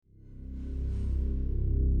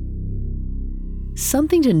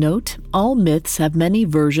Something to note, all myths have many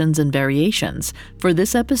versions and variations. For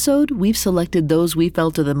this episode, we've selected those we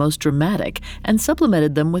felt are the most dramatic and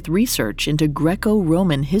supplemented them with research into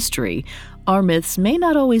Greco-Roman history. Our myths may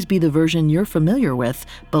not always be the version you're familiar with,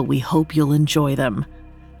 but we hope you'll enjoy them.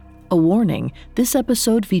 A warning, this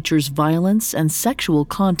episode features violence and sexual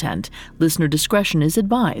content. Listener discretion is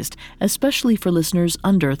advised, especially for listeners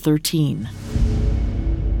under 13.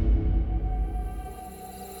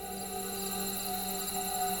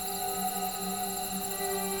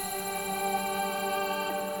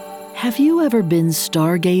 Have you ever been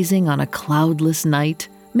stargazing on a cloudless night?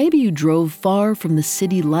 Maybe you drove far from the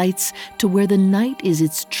city lights to where the night is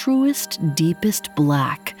its truest, deepest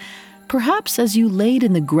black. Perhaps as you laid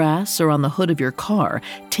in the grass or on the hood of your car,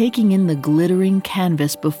 taking in the glittering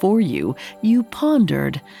canvas before you, you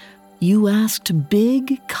pondered. You asked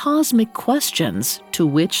big, cosmic questions to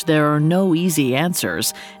which there are no easy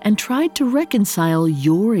answers, and tried to reconcile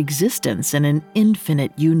your existence in an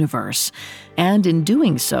infinite universe. And in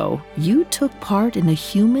doing so, you took part in a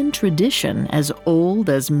human tradition as old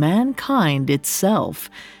as mankind itself.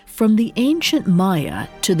 From the ancient Maya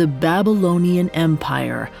to the Babylonian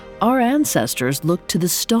Empire, our ancestors looked to the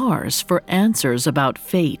stars for answers about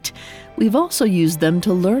fate. We've also used them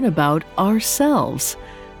to learn about ourselves.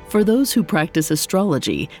 For those who practice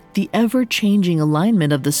astrology, the ever-changing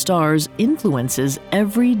alignment of the stars influences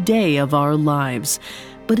every day of our lives.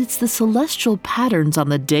 But it's the celestial patterns on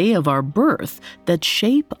the day of our birth that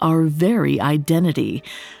shape our very identity.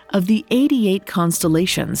 Of the 88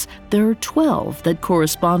 constellations, there are 12 that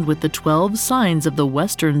correspond with the 12 signs of the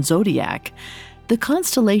Western Zodiac. The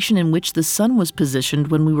constellation in which the sun was positioned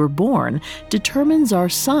when we were born determines our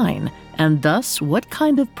sign, and thus what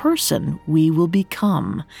kind of person we will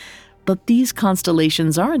become. But these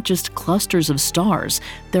constellations aren't just clusters of stars,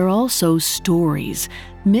 they're also stories,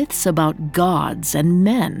 myths about gods and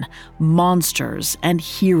men, monsters and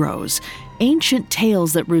heroes, ancient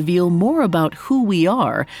tales that reveal more about who we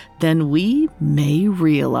are than we may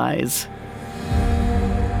realize.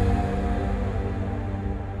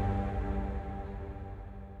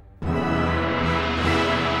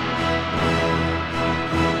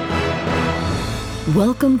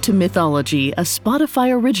 Welcome to Mythology, a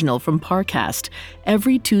Spotify original from Parcast.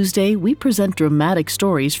 Every Tuesday, we present dramatic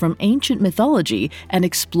stories from ancient mythology and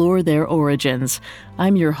explore their origins.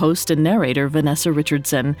 I'm your host and narrator, Vanessa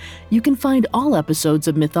Richardson. You can find all episodes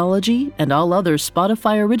of Mythology and all other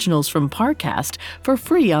Spotify originals from Parcast for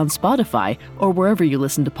free on Spotify or wherever you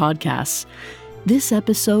listen to podcasts. This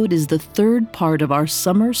episode is the third part of our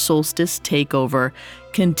summer solstice takeover.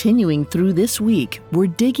 Continuing through this week, we're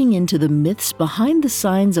digging into the myths behind the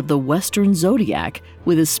signs of the Western Zodiac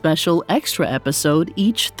with a special extra episode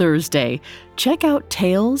each Thursday. Check out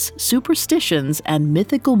Tales, Superstitions, and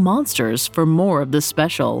Mythical Monsters for more of the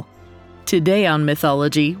special. Today on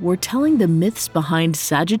Mythology, we're telling the myths behind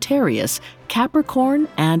Sagittarius, Capricorn,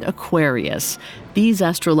 and Aquarius. These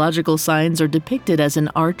astrological signs are depicted as an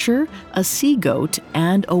archer, a sea goat,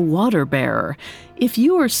 and a water bearer. If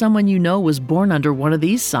you or someone you know was born under one of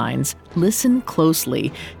these signs, listen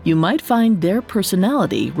closely. You might find their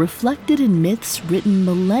personality reflected in myths written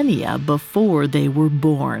millennia before they were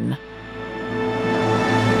born.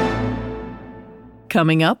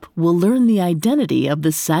 Coming up, we'll learn the identity of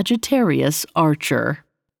the Sagittarius archer.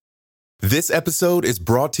 This episode is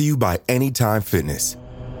brought to you by Anytime Fitness.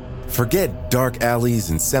 Forget dark alleys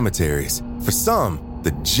and cemeteries. For some,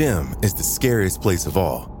 the gym is the scariest place of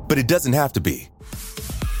all, but it doesn't have to be.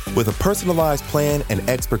 With a personalized plan and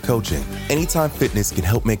expert coaching, Anytime Fitness can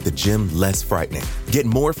help make the gym less frightening. Get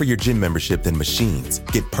more for your gym membership than machines.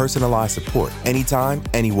 Get personalized support anytime,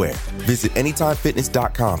 anywhere. Visit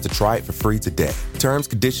AnytimeFitness.com to try it for free today. Terms,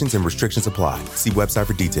 conditions, and restrictions apply. See website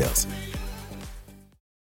for details.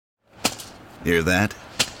 Hear that?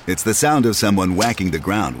 It's the sound of someone whacking the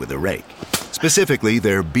ground with a rake. Specifically,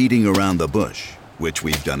 they're beating around the bush, which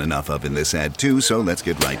we've done enough of in this ad too, so let's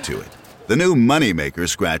get right to it. The new Moneymaker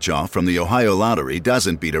scratch-off from the Ohio Lottery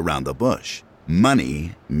doesn't beat around the bush.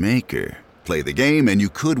 Money Maker. Play the game and you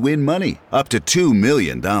could win money, up to $2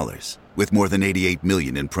 million. With more than $88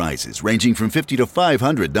 million in prizes, ranging from $50 to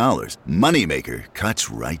 $500, Moneymaker cuts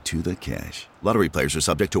right to the cash. Lottery players are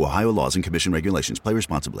subject to Ohio laws and commission regulations. Play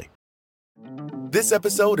responsibly. This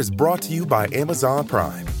episode is brought to you by Amazon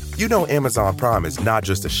Prime. You know Amazon Prime is not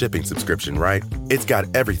just a shipping subscription, right? It's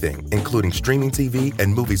got everything, including streaming TV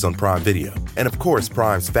and movies on Prime Video. And of course,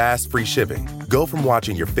 Prime's fast, free shipping. Go from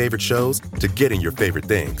watching your favorite shows to getting your favorite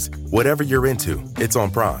things. Whatever you're into, it's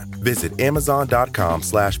on Prime. Visit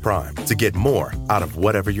Amazon.com/Prime to get more out of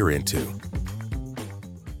whatever you're into.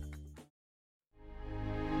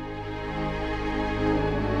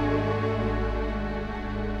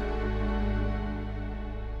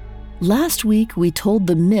 Last week, we told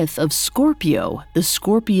the myth of Scorpio, the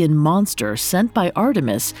scorpion monster sent by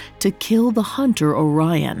Artemis to kill the hunter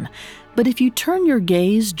Orion. But if you turn your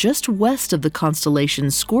gaze just west of the constellation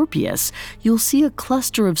Scorpius, you'll see a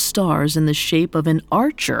cluster of stars in the shape of an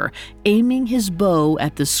archer aiming his bow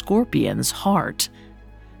at the scorpion's heart.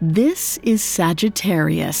 This is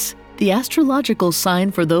Sagittarius, the astrological sign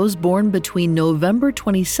for those born between November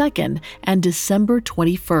 22nd and December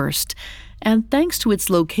 21st. And thanks to its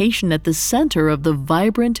location at the center of the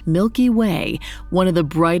vibrant Milky Way, one of the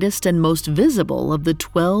brightest and most visible of the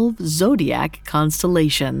 12 Zodiac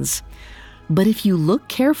constellations. But if you look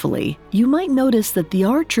carefully, you might notice that the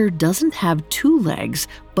archer doesn't have 2 legs,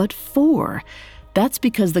 but 4. That's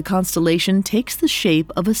because the constellation takes the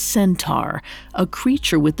shape of a centaur, a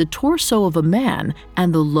creature with the torso of a man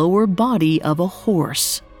and the lower body of a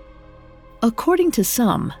horse. According to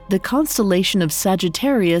some, the constellation of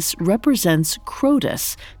Sagittarius represents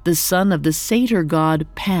Crotus, the son of the satyr god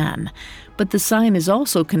Pan. But the sign is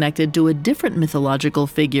also connected to a different mythological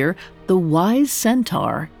figure, the wise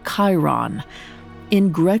centaur Chiron. In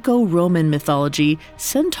Greco-Roman mythology,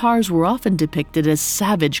 centaurs were often depicted as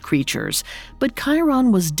savage creatures, but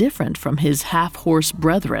Chiron was different from his half-horse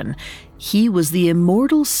brethren. He was the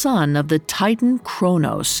immortal son of the Titan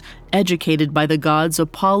Kronos, educated by the gods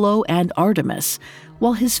Apollo and Artemis.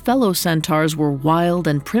 While his fellow centaurs were wild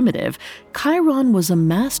and primitive, Chiron was a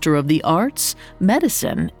master of the arts,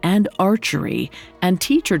 medicine, and archery, and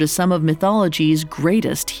teacher to some of mythology's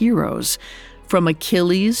greatest heroes. From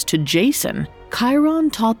Achilles to Jason,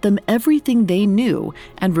 Chiron taught them everything they knew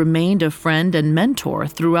and remained a friend and mentor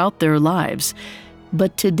throughout their lives.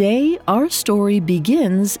 But today, our story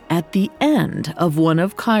begins at the end of one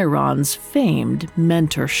of Chiron's famed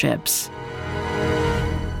mentorships.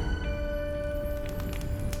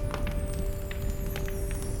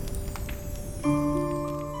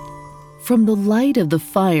 From the light of the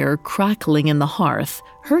fire crackling in the hearth,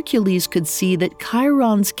 Hercules could see that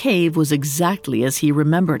Chiron's cave was exactly as he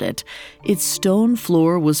remembered it. Its stone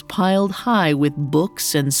floor was piled high with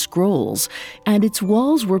books and scrolls, and its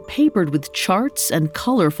walls were papered with charts and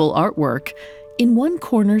colorful artwork. In one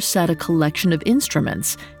corner sat a collection of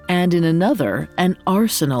instruments, and in another, an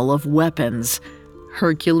arsenal of weapons.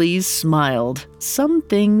 Hercules smiled. Some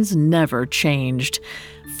things never changed.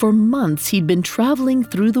 For months, he'd been traveling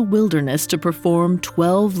through the wilderness to perform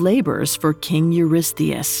 12 labors for King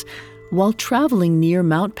Eurystheus. While traveling near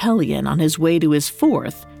Mount Pelion on his way to his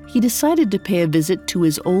 4th, he decided to pay a visit to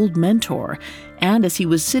his old mentor, and as he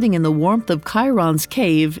was sitting in the warmth of Chiron's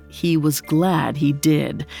cave, he was glad he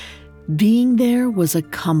did. Being there was a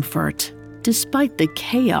comfort. Despite the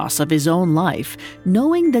chaos of his own life,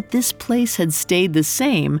 knowing that this place had stayed the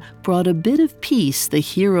same brought a bit of peace the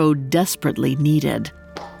hero desperately needed.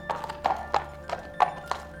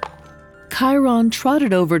 Chiron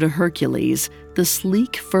trotted over to Hercules, the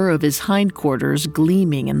sleek fur of his hindquarters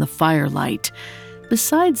gleaming in the firelight.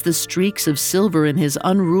 Besides the streaks of silver in his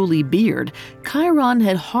unruly beard, Chiron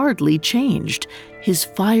had hardly changed. His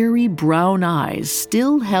fiery brown eyes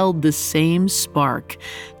still held the same spark.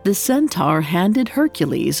 The centaur handed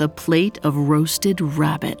Hercules a plate of roasted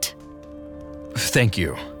rabbit. Thank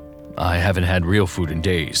you. I haven't had real food in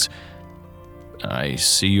days. I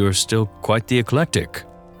see you're still quite the eclectic.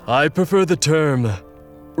 I prefer the term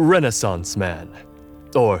Renaissance man,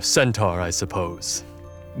 or centaur, I suppose.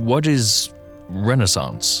 What is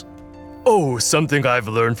Renaissance? Oh, something I've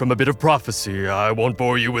learned from a bit of prophecy. I won't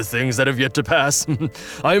bore you with things that have yet to pass.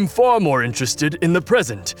 I am far more interested in the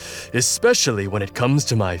present, especially when it comes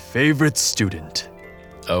to my favorite student.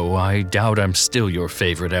 Oh, I doubt I'm still your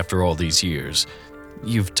favorite after all these years.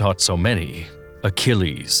 You've taught so many.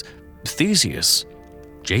 Achilles, Theseus,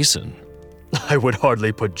 Jason. I would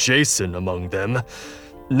hardly put Jason among them.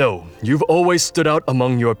 No, you've always stood out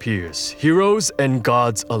among your peers, heroes and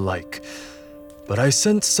gods alike. But I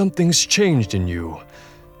sense something's changed in you.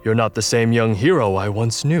 You're not the same young hero I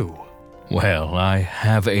once knew. Well, I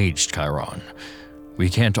have aged, Chiron. We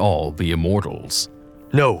can't all be immortals.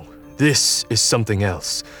 No, this is something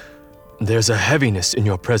else. There's a heaviness in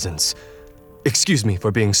your presence. Excuse me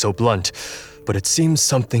for being so blunt, but it seems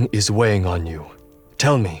something is weighing on you.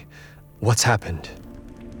 Tell me, what's happened?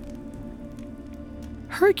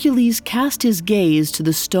 Hercules cast his gaze to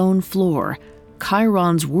the stone floor.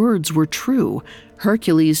 Chiron's words were true.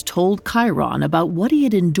 Hercules told Chiron about what he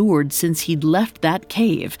had endured since he'd left that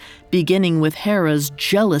cave, beginning with Hera's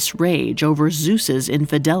jealous rage over Zeus's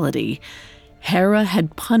infidelity. Hera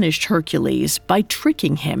had punished Hercules by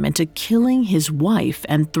tricking him into killing his wife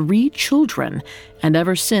and 3 children, and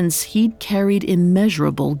ever since he'd carried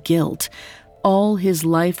immeasurable guilt. All his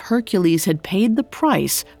life, Hercules had paid the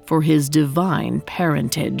price for his divine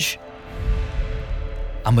parentage.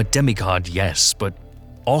 I'm a demigod, yes, but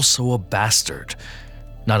also a bastard.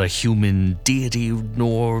 Not a human deity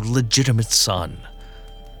nor legitimate son.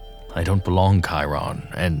 I don't belong, Chiron,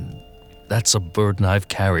 and that's a burden I've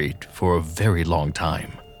carried for a very long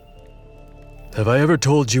time. Have I ever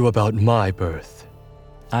told you about my birth?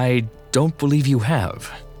 I don't believe you have.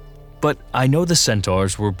 But I know the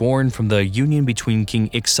centaurs were born from the union between King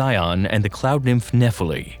Ixion and the cloud nymph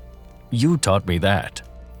Nephele. You taught me that.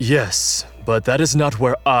 Yes, but that is not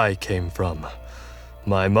where I came from.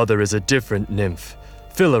 My mother is a different nymph.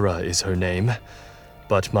 Philyra is her name.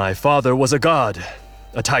 But my father was a god.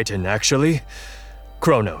 A titan, actually.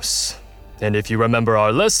 Kronos. And if you remember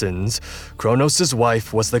our lessons, Kronos'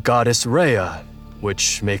 wife was the goddess Rhea,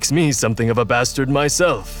 which makes me something of a bastard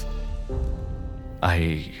myself.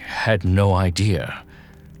 I had no idea.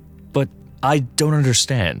 But I don't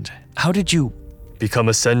understand. How did you... Become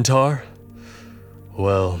a centaur?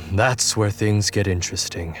 Well, that's where things get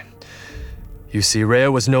interesting. You see,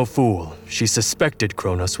 Rhea was no fool. She suspected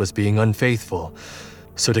Kronos was being unfaithful.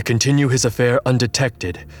 So to continue his affair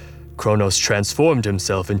undetected, Kronos transformed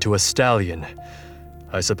himself into a stallion.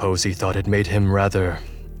 I suppose he thought it made him rather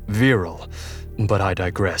virile, but I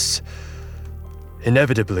digress.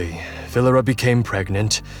 Inevitably, Philyra became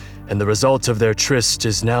pregnant, and the result of their tryst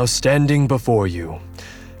is now standing before you.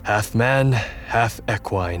 Half man, half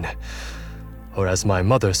equine. Or as my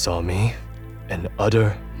mother saw me, an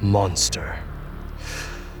utter monster.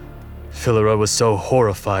 Philyra was so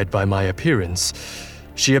horrified by my appearance,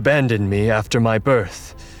 she abandoned me after my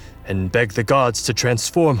birth, and begged the gods to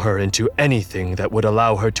transform her into anything that would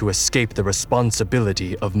allow her to escape the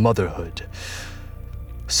responsibility of motherhood.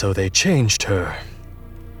 So they changed her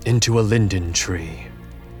into a linden tree.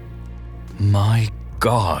 My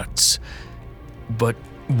gods. But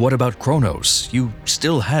what about Kronos? You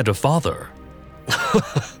still had a father.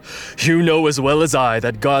 You know as well as I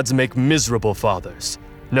that gods make miserable fathers.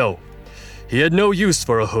 No, he had no use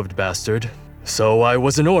for a hooved bastard, so I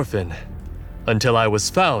was an orphan, until I was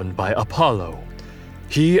found by Apollo.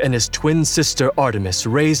 He and his twin sister Artemis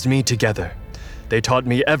raised me together. They taught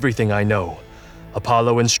me everything I know.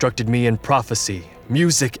 Apollo instructed me in prophecy,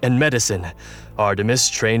 music, and medicine. Artemis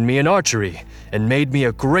trained me in archery and made me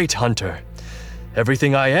a great hunter.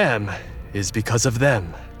 Everything I am is because of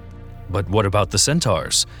them. But what about the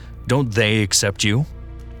centaurs? Don't they accept you?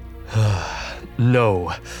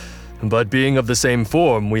 No, but being of the same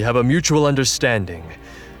form, we have a mutual understanding.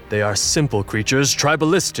 They are simple creatures,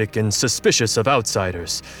 tribalistic and suspicious of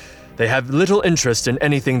outsiders. They have little interest in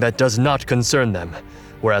anything that does not concern them.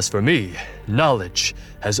 Whereas for me, knowledge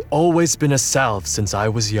has always been a salve since I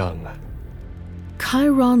was young.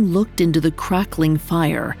 Chiron looked into the crackling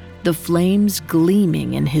fire, the flames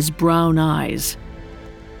gleaming in his brown eyes.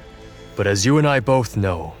 But as you and I both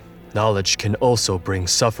know, knowledge can also bring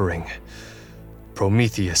suffering.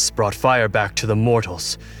 Prometheus brought fire back to the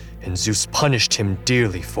mortals, and Zeus punished him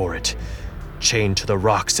dearly for it, chained to the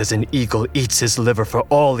rocks as an eagle eats his liver for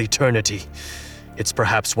all eternity. It's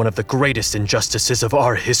perhaps one of the greatest injustices of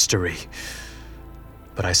our history.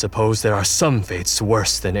 But I suppose there are some fates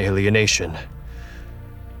worse than alienation.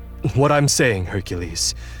 What I'm saying,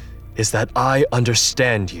 Hercules, is that I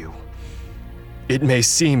understand you. It may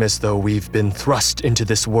seem as though we've been thrust into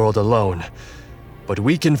this world alone, but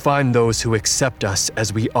we can find those who accept us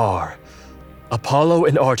as we are. Apollo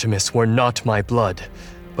and Artemis were not my blood,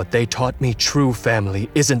 but they taught me true family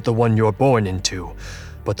isn't the one you're born into,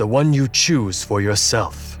 but the one you choose for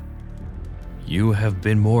yourself. You have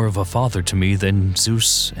been more of a father to me than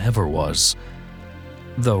Zeus ever was.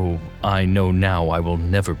 Though I know now I will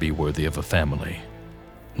never be worthy of a family.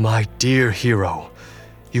 My dear hero,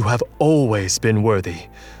 you have always been worthy.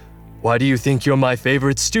 Why do you think you're my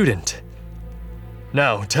favorite student?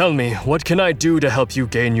 Now, tell me, what can I do to help you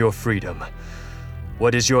gain your freedom?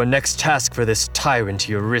 What is your next task for this tyrant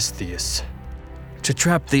Eurystheus? To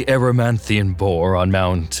trap the Erymanthian boar on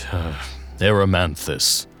Mount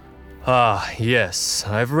Erymanthus. Ah, yes,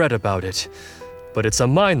 I've read about it. But it's a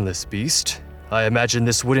mindless beast. I imagine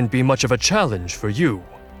this wouldn't be much of a challenge for you.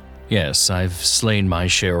 Yes, I've slain my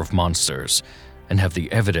share of monsters, and have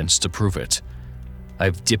the evidence to prove it.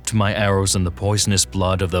 I've dipped my arrows in the poisonous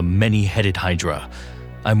blood of the many-headed hydra.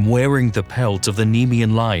 I'm wearing the pelt of the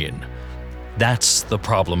Nemean lion. That's the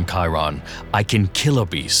problem, Chiron. I can kill a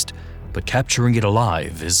beast, but capturing it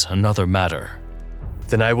alive is another matter.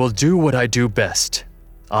 Then I will do what I do best.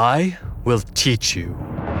 I will teach you.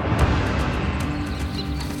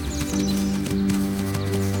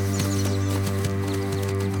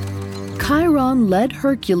 Chiron led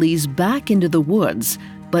Hercules back into the woods,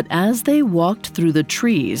 but as they walked through the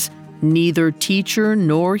trees, neither teacher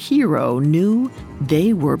nor hero knew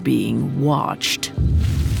they were being watched.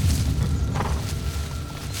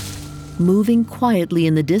 Moving quietly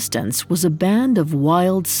in the distance was a band of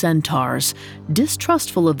wild centaurs.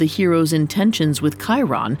 Distrustful of the hero's intentions with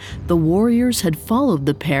Chiron, the warriors had followed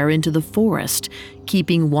the pair into the forest,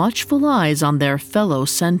 keeping watchful eyes on their fellow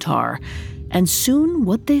centaur. And soon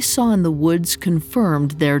what they saw in the woods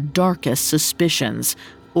confirmed their darkest suspicions,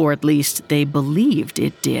 or at least they believed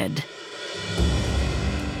it did.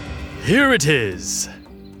 Here it is.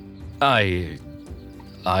 I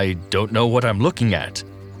don't know what I'm looking at.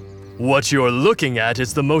 What you're looking at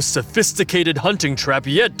is the most sophisticated hunting trap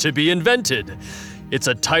yet to be invented. It's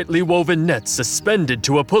a tightly woven net suspended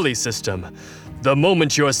to a pulley system. The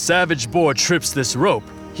moment your savage boar trips this rope,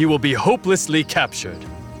 he will be hopelessly captured.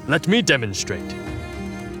 Let me demonstrate.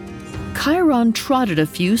 Chiron trotted a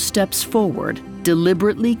few steps forward,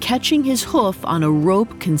 deliberately catching his hoof on a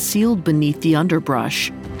rope concealed beneath the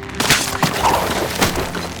underbrush.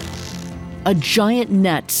 A giant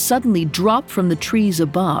net suddenly dropped from the trees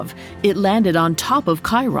above. It landed on top of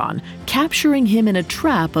Chiron, capturing him in a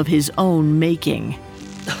trap of his own making.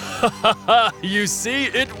 You see,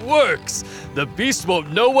 it works! The beast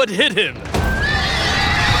won't know what hit him!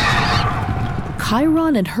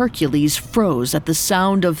 Chiron and Hercules froze at the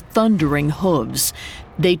sound of thundering hooves.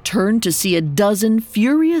 They turned to see a dozen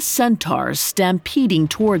furious centaurs stampeding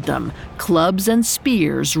toward them, clubs and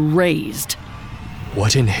spears raised.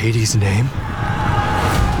 What in Hades' name?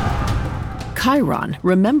 Chiron,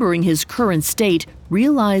 remembering his current state,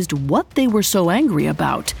 realized what they were so angry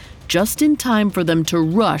about, just in time for them to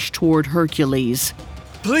rush toward Hercules.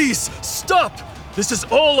 Please, stop! This is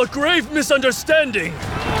all a grave misunderstanding!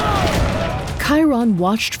 Chiron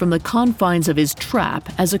watched from the confines of his trap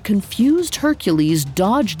as a confused Hercules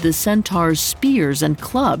dodged the centaurs' spears and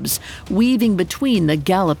clubs, weaving between the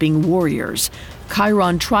galloping warriors.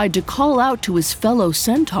 Chiron tried to call out to his fellow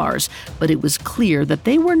centaurs, but it was clear that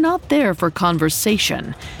they were not there for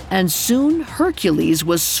conversation, and soon Hercules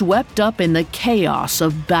was swept up in the chaos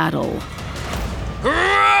of battle.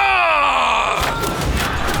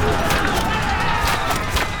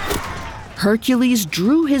 Hercules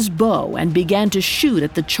drew his bow and began to shoot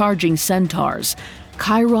at the charging centaurs.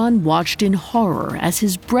 Chiron watched in horror as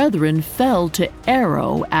his brethren fell to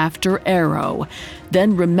arrow after arrow.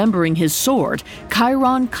 Then, remembering his sword,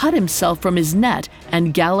 Chiron cut himself from his net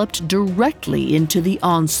and galloped directly into the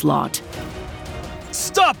onslaught.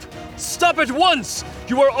 Stop! Stop at once!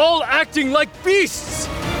 You are all acting like beasts!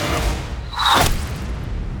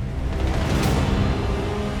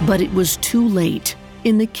 But it was too late.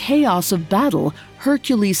 In the chaos of battle,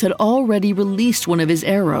 Hercules had already released one of his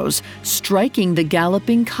arrows, striking the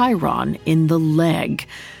galloping Chiron in the leg.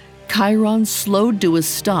 Chiron slowed to a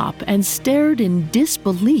stop and stared in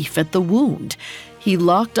disbelief at the wound. He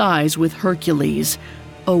locked eyes with Hercules.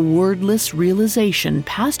 A wordless realization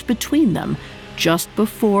passed between them just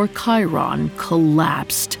before Chiron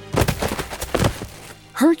collapsed.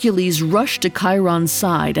 Hercules rushed to Chiron's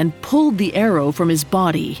side and pulled the arrow from his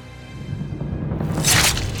body.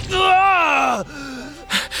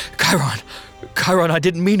 Chiron, I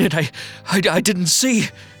didn't mean it. I didn't see.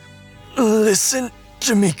 Listen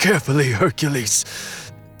to me carefully, Hercules.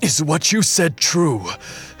 Is what you said true?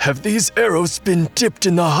 Have these arrows been dipped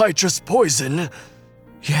in the Hydra's poison?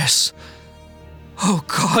 Yes. Oh,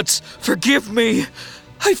 gods, forgive me.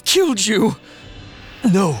 I've killed you.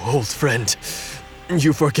 No, old friend.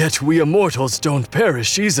 You forget we immortals don't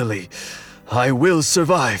perish easily. I will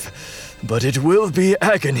survive, but it will be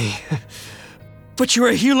agony. But you're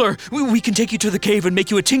a healer. We can take you to the cave and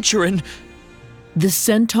make you a tincture and... The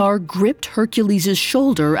centaur gripped Hercules'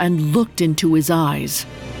 shoulder and looked into his eyes.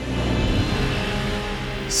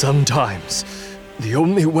 Sometimes, the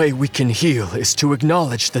only way we can heal is to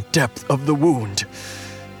acknowledge the depth of the wound.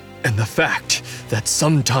 And the fact that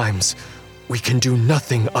sometimes we can do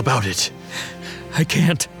nothing about it. I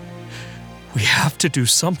can't. We have to do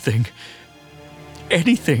something.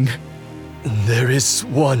 Anything. There is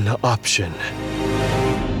one option.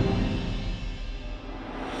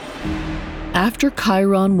 After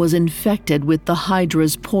Chiron was infected with the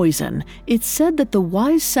Hydra's poison, it's said that the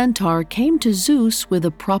wise centaur came to Zeus with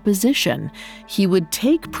a proposition. He would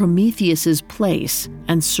take Prometheus's place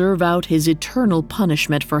and serve out his eternal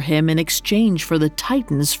punishment for him in exchange for the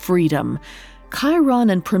Titan's freedom. Chiron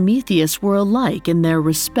and Prometheus were alike in their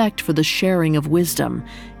respect for the sharing of wisdom.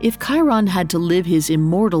 If Chiron had to live his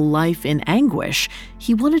immortal life in anguish,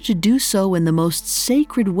 he wanted to do so in the most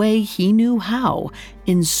sacred way he knew how,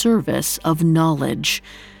 in service of knowledge.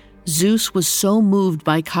 Zeus was so moved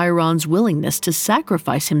by Chiron's willingness to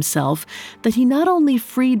sacrifice himself that he not only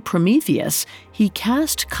freed Prometheus, he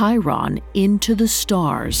cast Chiron into the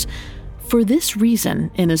stars. For this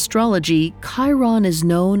reason, in astrology, Chiron is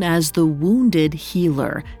known as the wounded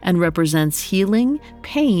healer and represents healing,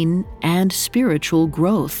 pain, and spiritual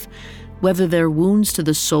growth. Whether they're wounds to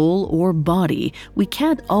the soul or body, we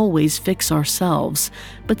can't always fix ourselves,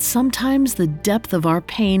 but sometimes the depth of our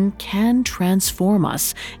pain can transform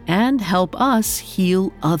us and help us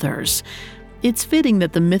heal others. It's fitting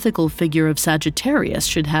that the mythical figure of Sagittarius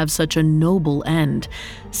should have such a noble end.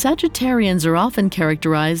 Sagittarians are often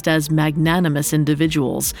characterized as magnanimous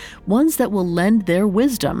individuals, ones that will lend their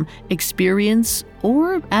wisdom, experience,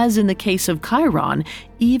 or, as in the case of Chiron,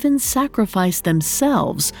 even sacrifice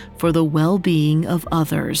themselves for the well-being of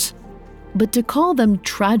others. But to call them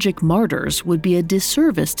tragic martyrs would be a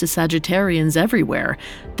disservice to Sagittarians everywhere.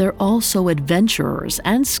 They're also adventurers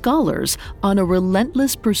and scholars on a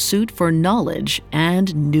relentless pursuit for knowledge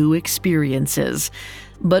and new experiences.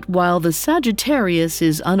 But while the Sagittarius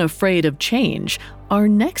is unafraid of change, our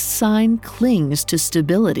next sign clings to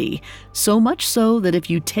stability, so much so that if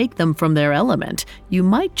you take them from their element, you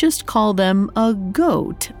might just call them a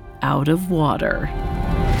goat out of water.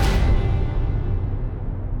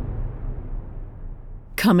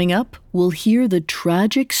 Coming up, we'll hear the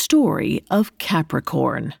tragic story of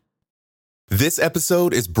Capricorn. This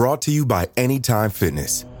episode is brought to you by Anytime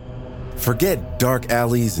Fitness. Forget dark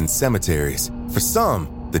alleys and cemeteries. For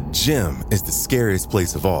some, the gym is the scariest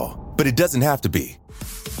place of all, but it doesn't have to be.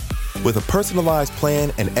 With a personalized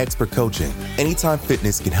plan and expert coaching, Anytime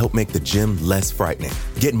Fitness can help make the gym less frightening.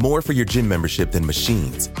 Get more for your gym membership than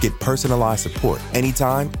machines. Get personalized support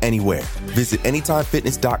anytime, anywhere. Visit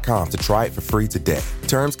AnytimeFitness.com to try it for free today.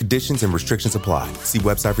 Terms, conditions, and restrictions apply. See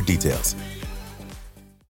website for details.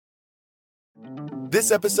 This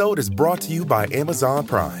episode is brought to you by Amazon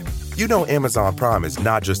Prime. You know Amazon Prime is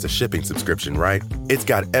not just a shipping subscription, right? It's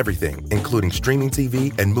got everything, including streaming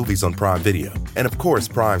TV and movies on Prime Video. And of course,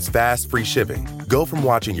 Prime's fast, free shipping. Go from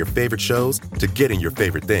watching your favorite shows to getting your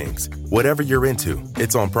favorite things. Whatever you're into,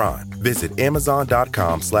 it's on Prime. Visit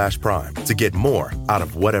Amazon.com/Prime to get more out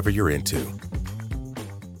of whatever you're into.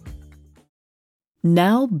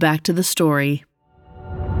 Now back to the story.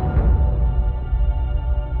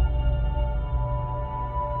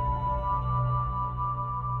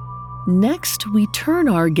 Next, we turn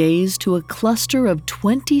our gaze to a cluster of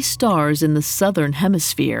 20 stars in the southern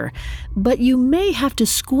hemisphere. But you may have to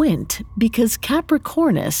squint because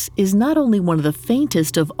Capricornus is not only one of the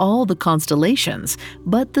faintest of all the constellations,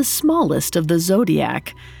 but the smallest of the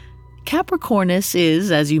Zodiac. Capricornus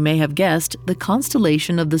is, as you may have guessed, the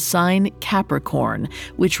constellation of the sign Capricorn,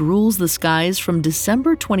 which rules the skies from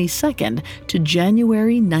December 22nd to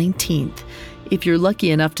January 19th. If you're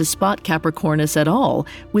lucky enough to spot Capricornus at all,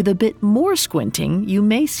 with a bit more squinting, you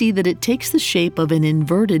may see that it takes the shape of an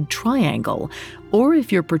inverted triangle, or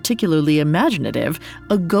if you're particularly imaginative,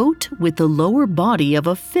 a goat with the lower body of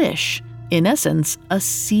a fish, in essence, a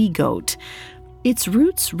sea goat. Its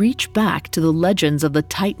roots reach back to the legends of the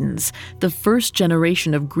Titans, the first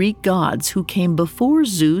generation of Greek gods who came before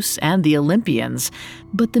Zeus and the Olympians.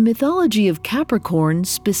 But the mythology of Capricorn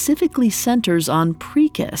specifically centers on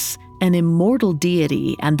Parcast, an immortal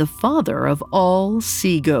deity and the father of all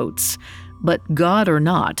sea goats. But god or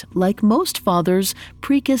not, like most fathers,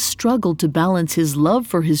 Parcast struggled to balance his love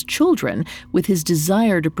for his children with his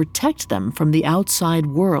desire to protect them from the outside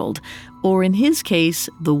world, or in his case,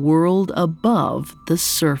 the world above the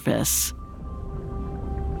surface.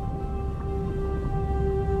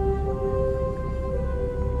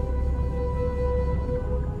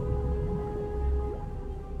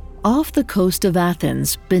 Off the coast of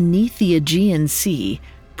Athens, beneath the Aegean Sea,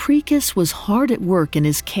 Parcast was hard at work in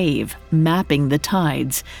his cave, mapping the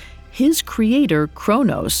tides. His creator,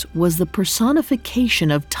 Kronos, was the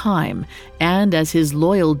personification of time, and as his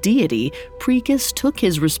loyal deity, Parcast took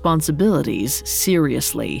his responsibilities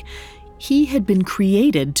seriously. He had been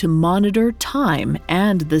created to monitor time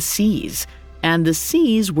and the seas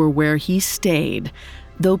were where he stayed.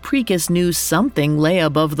 Though Parcast knew something lay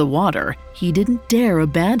above the water, he didn't dare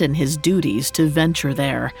abandon his duties to venture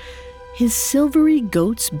there. His silvery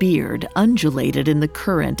goat's beard undulated in the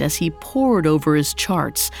current as he pored over his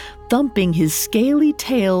charts, thumping his scaly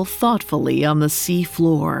tail thoughtfully on the sea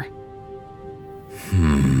floor.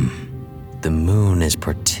 The moon is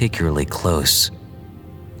particularly close.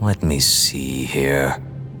 Let me see here.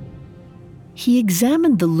 He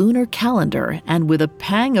examined the lunar calendar and, with a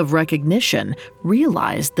pang of recognition,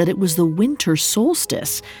 realized that it was the winter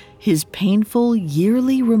solstice, his painful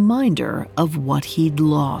yearly reminder of what he'd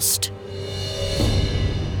lost.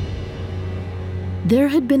 There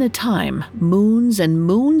had been a time, moons and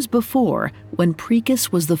moons before, when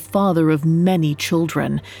Parcast was the father of many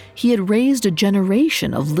children. He had raised a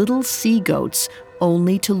generation of little sea goats,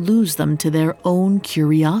 only to lose them to their own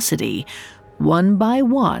curiosity. One by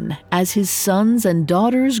one, as his sons and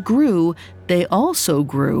daughters grew, they also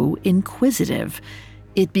grew inquisitive.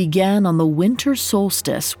 It began on the winter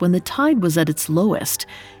solstice when the tide was at its lowest.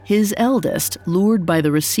 His eldest, lured by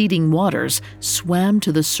the receding waters, swam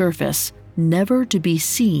to the surface, never to be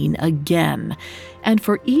seen again. And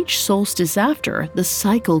for each solstice after, the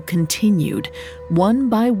cycle continued. One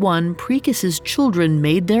by one, Parcast's children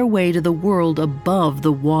made their way to the world above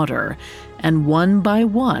the water. And one by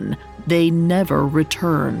one, they never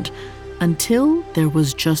returned. Until there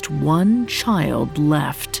was just one child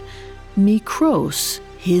left. Mikros,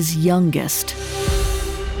 his youngest.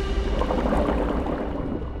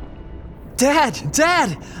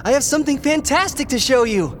 Dad! I have something fantastic to show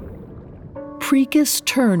you! Parcast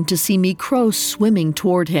turned to see Mikros swimming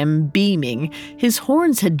toward him, beaming. His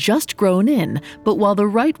horns had just grown in, but while the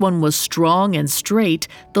right one was strong and straight,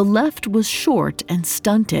 the left was short and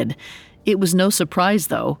stunted. It was no surprise,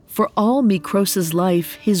 though. For all Mikros's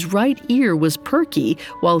life, his right ear was perky,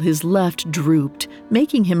 while his left drooped,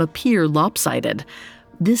 making him appear lopsided.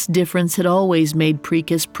 This difference had always made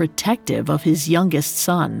Parcast protective of his youngest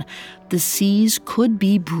son. The seas could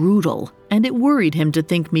be brutal, and it worried him to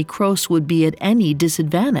think Mikros would be at any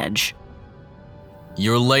disadvantage.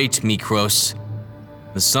 You're late, Mikros.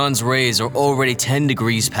 The sun's rays are already 10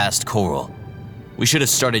 degrees past coral. We should have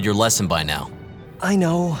started your lesson by now. I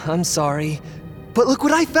know, I'm sorry. But look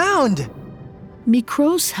what I found!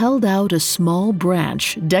 Mikros held out a small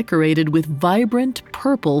branch decorated with vibrant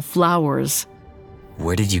purple flowers.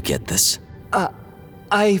 Where did you get this?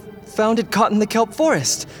 I found it caught in the kelp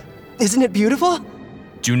forest. Isn't it beautiful?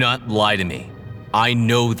 Do not lie to me. I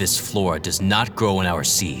know this flora does not grow in our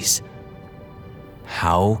seas.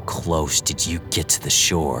 How close did you get to the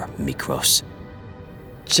shore, Mikros?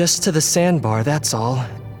 Just to the sandbar, that's all.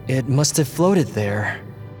 It must have floated there.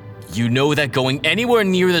 You know that going anywhere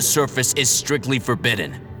near the surface is strictly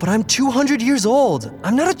forbidden. But I'm 200 years old.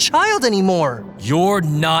 I'm not a child anymore. You're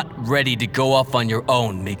not ready to go off on your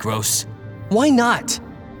own, Mikros. Why not?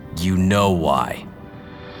 You know why.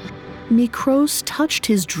 Mikros touched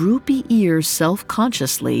his droopy ears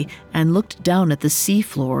self-consciously and looked down at the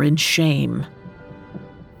seafloor in shame.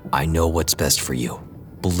 I know what's best for you.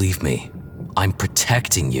 Believe me, I'm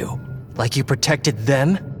protecting you. Like you protected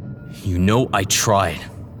them? You know I tried.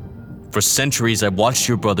 For centuries, I watched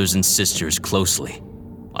your brothers and sisters closely.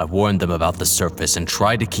 I warned them about the surface and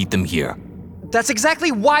tried to keep them here. That's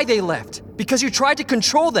exactly why they left. Because you tried to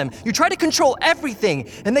control them. You tried to control everything,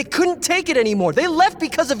 and they couldn't take it anymore. They left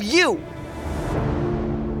because of you.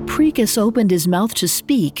 Parcast opened his mouth to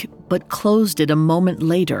speak, but closed it a moment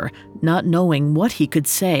later, not knowing what he could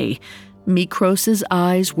say. Mikros's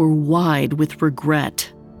eyes were wide with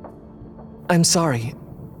regret. I'm sorry.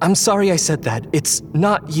 I'm sorry I said that. It's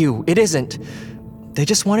not you. It isn't. They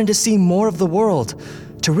just wanted to see more of the world,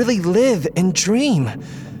 to really live and dream.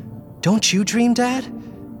 Don't you dream, Dad?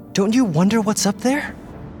 Don't you wonder what's up there?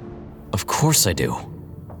 Of course I do.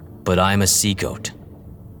 But I'm a sea goat.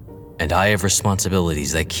 And I have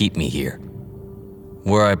responsibilities that keep me here.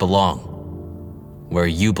 Where I belong. Where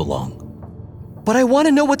you belong. But I want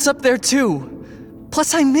to know what's up there too.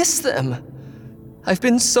 Plus I miss them. I've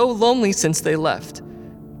been so lonely since they left.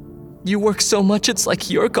 You work so much it's like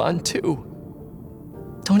you're gone too.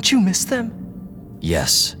 Don't you miss them?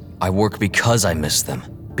 Yes, I work because I miss them.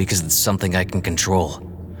 Because it's something I can control.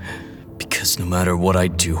 Because no matter what I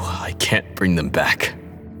do, I can't bring them back.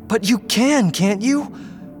 But you can, can't you?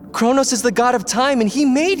 Kronos is the god of time and he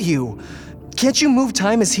made you. Can't you move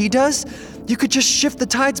time as he does? You could just shift the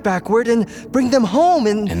tides backward and bring them home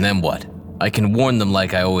and... And then what? I can warn them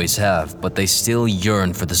like I always have, but they still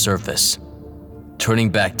yearn for the surface. Turning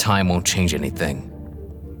back time won't change anything.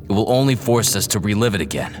 It will only force us to relive it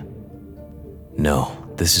again. No,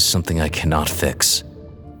 this is something I cannot fix.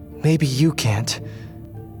 Maybe you can't,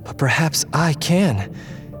 but perhaps I can.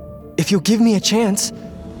 If you'll give me a chance.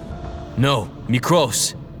 No,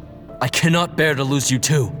 Mikros. I cannot bear to lose you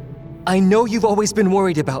too. I know you've always been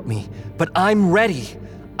worried about me, but I'm ready.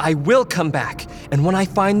 I will come back, and when I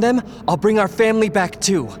find them, I'll bring our family back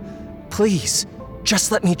too. Please,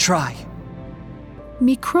 just let me try.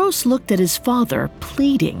 Mikros looked at his father,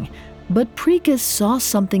 pleading, but Parcast saw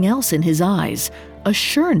something else in his eyes, a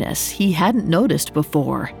sureness he hadn't noticed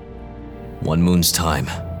before. 1 moon's time.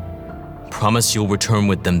 Promise you'll return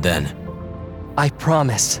with them then. I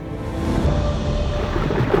promise.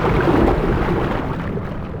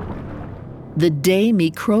 The day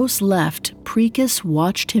Mikros left, Parcast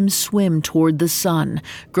watched him swim toward the sun,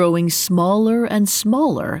 growing smaller and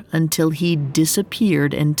smaller until he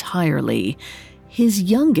disappeared entirely. His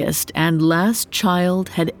youngest and last child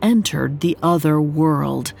had entered the other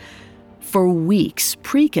world. For weeks,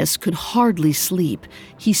 Parcast could hardly sleep.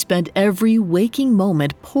 He spent every waking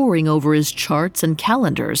moment poring over his charts and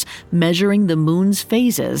calendars, measuring the moon's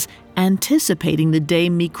phases, anticipating the day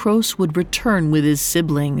Mikros would return with his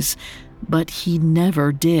siblings. But he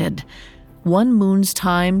never did. One moon's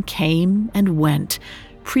time came and went.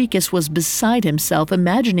 Parcast was beside himself,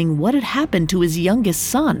 imagining what had happened to his youngest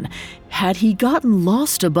son. Had he gotten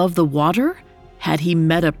lost above the water? Had he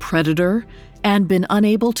met a predator and been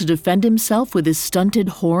unable to defend himself with his stunted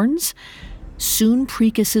horns? Soon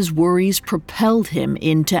Parcast's worries propelled him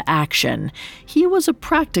into action. He was a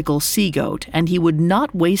practical sea-goat, and he would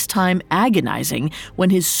not waste time agonizing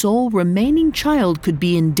when his sole remaining child could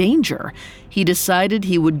be in danger. He decided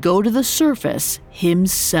he would go to the surface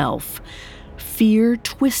himself. Fear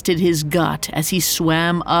twisted his gut as he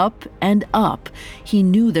swam up and up. He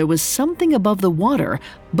knew there was something above the water,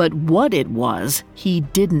 but what it was, he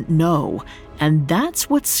didn't know. And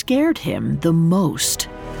that's what scared him the most.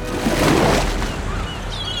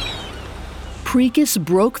 Parcast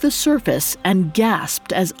broke the surface and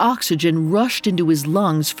gasped as oxygen rushed into his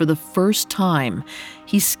lungs for the first time.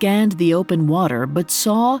 He scanned the open water but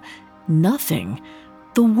saw nothing.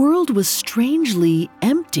 The world was strangely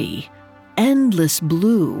empty. Endless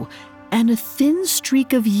blue and a thin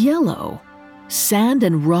streak of yellow. Sand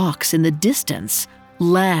and rocks in the distance.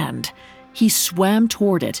 Land. He swam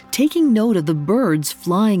toward it, taking note of the birds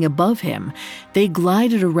flying above him. They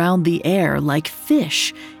glided around the air like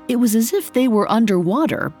fish. It was as if they were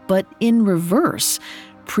underwater, but in reverse.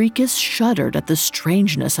 Parcast shuddered at the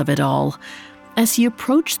strangeness of it all. As he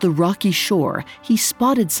approached the rocky shore, he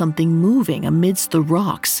spotted something moving amidst the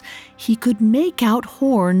rocks. He could make out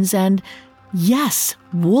horns and, yes,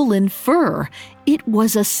 woolen fur. It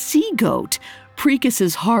was a sea-goat.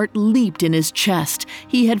 Parcast's heart leaped in his chest.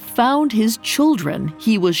 He had found his children.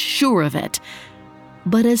 He was sure of it.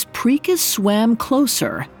 But as Parcast swam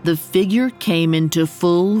closer, the figure came into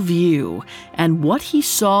full view, and what he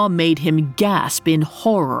saw made him gasp in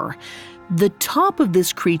horror. The top of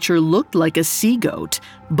this creature looked like a sea-goat,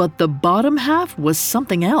 but the bottom half was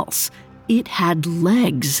something else. It had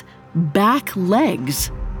legs. Back legs.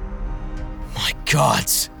 My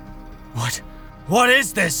gods! What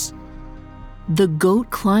is this? The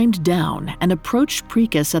goat climbed down and approached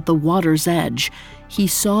Parcast at the water's edge. He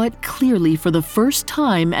saw it clearly for the first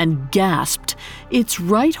time and gasped. Its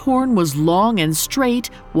right horn was long and straight,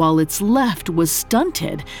 while its left was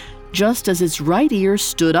stunted, just as its right ear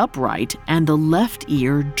stood upright and the left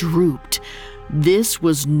ear drooped. This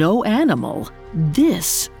was no animal.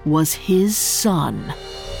 This was his son.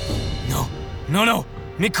 No.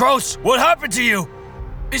 Mikros, what happened to you?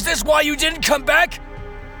 Is this why you didn't come back?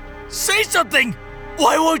 Say something!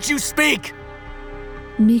 Why won't you speak?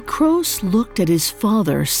 Mikros looked at his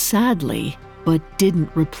father sadly, but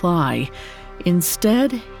didn't reply.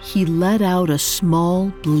 Instead, he let out a small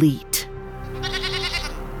bleat.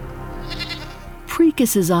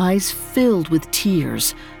 Parcast's eyes filled with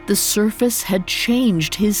tears. The surface had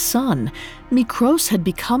changed his son. Mikros had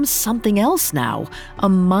become something else now, a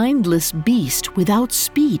mindless beast without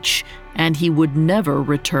speech, and he would never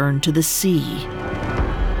return to the sea.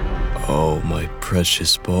 Oh, my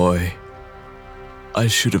precious boy. I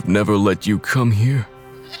should have never let you come here.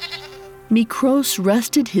 Mikros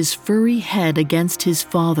rested his furry head against his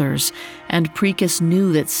father's, and Parcast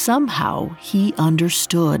knew that somehow he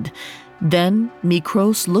understood. Then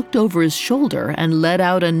Mikros looked over his shoulder and let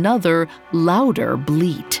out another, louder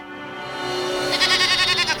bleat.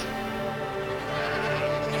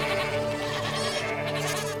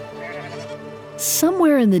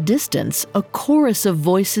 Somewhere in the distance, a chorus of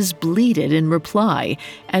voices bleated in reply,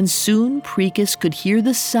 and soon Parcast could hear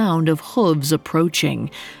the sound of hooves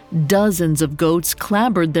approaching. Dozens of goats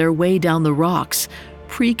clambered their way down the rocks.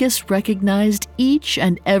 Parcast recognized each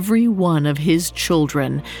and every one of his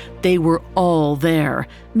children. They were all there.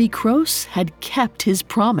 Mikros had kept his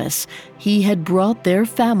promise. He had brought their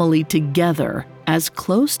family together, as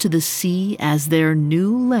close to the sea as their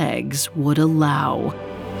new legs would allow.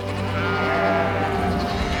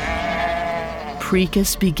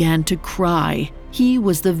 Parcast began to cry. He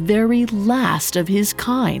was the very last of his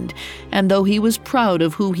kind, and though he was proud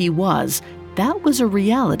of who he was, that was a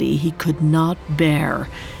reality he could not bear.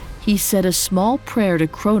 He said a small prayer to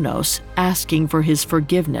Kronos, asking for his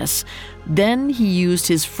forgiveness. Then he used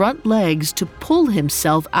his front legs to pull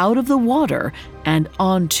himself out of the water and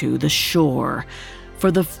onto the shore. For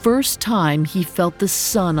the first time, he felt the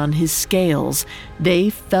sun on his scales. They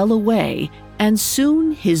fell away, and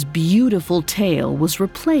soon his beautiful tail was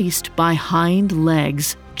replaced by hind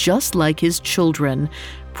legs, just like his children.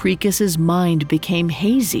 Precus's mind became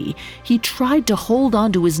hazy. He tried to hold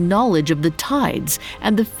on to his knowledge of the tides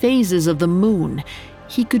and the phases of the moon.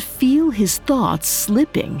 He could feel his thoughts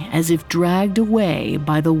slipping as if dragged away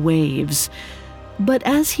by the waves. But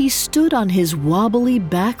as he stood on his wobbly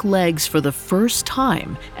back legs for the first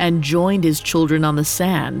time and joined his children on the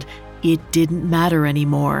sand, it didn't matter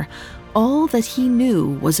anymore. All that he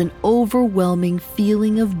knew was an overwhelming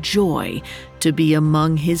feeling of joy to be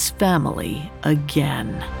among his family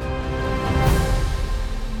again.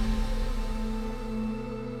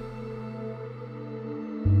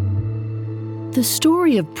 The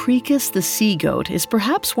story of Precus the sea goat is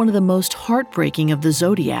perhaps one of the most heartbreaking of the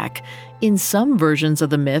Zodiac. In some versions of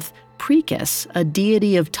the myth, Precus, a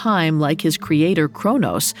deity of time like his creator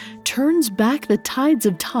Kronos, turns back the tides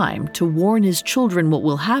of time to warn his children what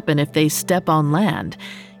will happen if they step on land.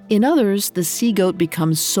 In others, the sea goat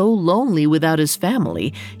becomes so lonely without his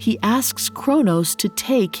family, he asks Kronos to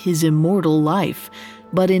take his immortal life.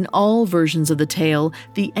 But in all versions of the tale,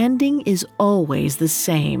 the ending is always the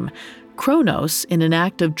same. Kronos, in an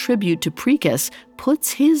act of tribute to Precus,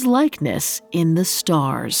 puts his likeness in the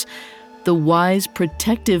stars. The wise,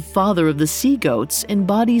 protective father of the sea goats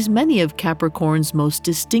embodies many of Capricorn's most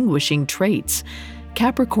distinguishing traits.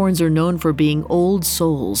 Capricorns are known for being old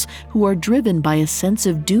souls who are driven by a sense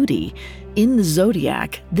of duty. In the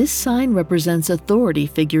Zodiac, this sign represents authority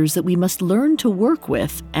figures that we must learn to work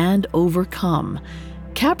with and overcome.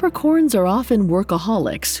 Capricorns are often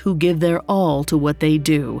workaholics who give their all to what they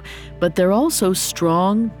do, but they're also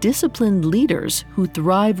strong, disciplined leaders who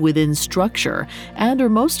thrive within structure and are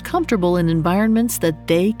most comfortable in environments that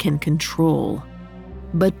they can control.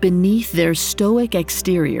 But beneath their stoic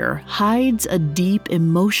exterior hides a deep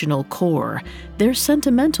emotional core. They're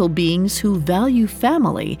sentimental beings who value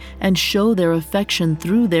family and show their affection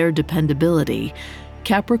through their dependability.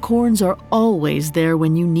 Capricorns are always there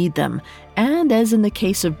when you need them, and as in the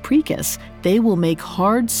case of Precus, they will make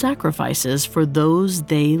hard sacrifices for those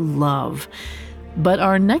they love. But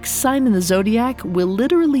our next sign in the Zodiac will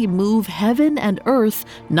literally move heaven and earth,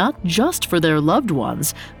 not just for their loved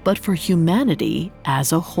ones, but for humanity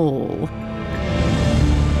as a whole.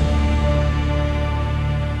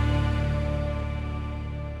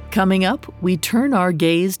 Coming up, we turn our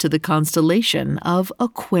gaze to the constellation of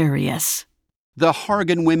Aquarius. The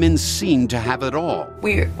Hargan women seemed to have it all.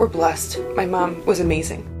 We were blessed. My mom was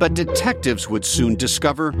amazing. But detectives would soon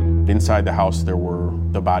discover inside the house there were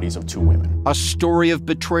the bodies of 2 women. A story of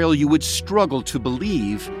betrayal you would struggle to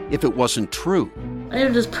believe if it wasn't true. I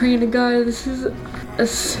am just praying to God, this is a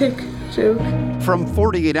sick joke. From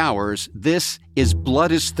 48 Hours, this is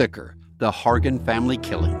Blood is Thicker, the Hargan family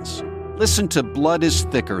killings. Listen to Blood is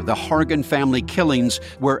Thicker, the Hargan family killings,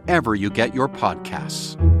 wherever you get your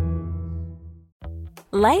podcasts.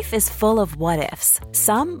 Life is full of what-ifs,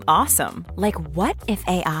 some awesome, like what if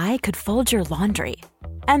AI could fold your laundry?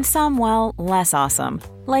 And some, well, less awesome,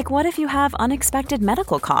 like what if you have unexpected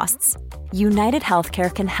medical costs? United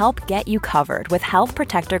Healthcare can help get you covered with Health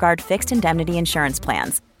Protector Guard fixed indemnity insurance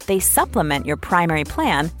plans. They supplement your primary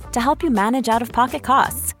plan to help you manage out-of-pocket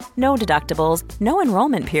costs. No deductibles, no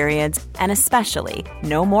enrollment periods, and especially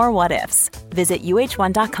no more what-ifs. Visit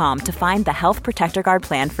uh1.com to find the Health Protector Guard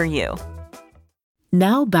plan for you.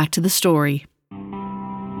 Now back to the story.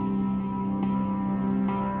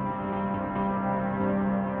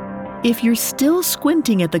 If you're still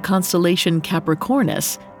squinting at the constellation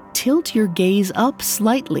Capricornus, tilt your gaze up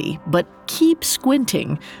slightly, but keep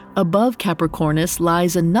squinting. Above Capricornus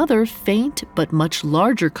lies another faint but much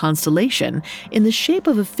larger constellation in the shape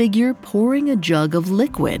of a figure pouring a jug of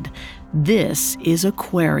liquid. This is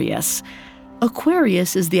Aquarius.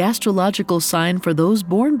 Aquarius is the astrological sign for those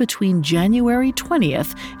born between January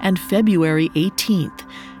 20th and February 18th.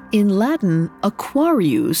 In Latin,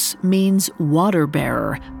 Aquarius means water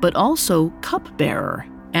bearer, but also cup bearer,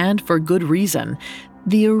 and for good reason.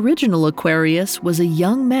 The original Aquarius was a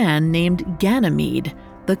young man named Ganymede,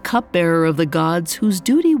 the cupbearer of the gods whose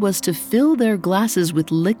duty was to fill their glasses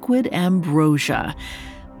with liquid ambrosia.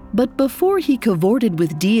 But before he cavorted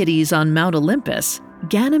with deities on Mount Olympus,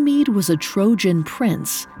 Ganymede was a Trojan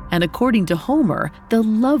prince, and according to Homer, the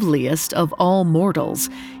loveliest of all mortals.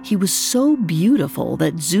 He was so beautiful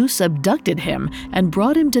that Zeus abducted him and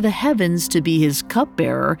brought him to the heavens to be his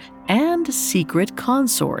cupbearer and secret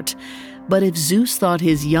consort. But if Zeus thought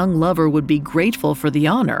his young lover would be grateful for the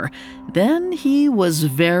honor, then he was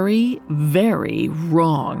very, very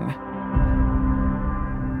wrong.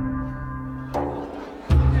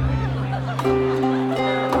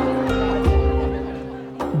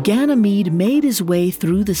 Ganymede made his way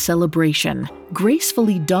through the celebration,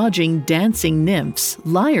 gracefully dodging dancing nymphs,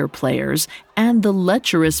 lyre players, and the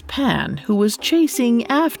lecherous Pan, who was chasing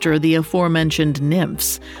after the aforementioned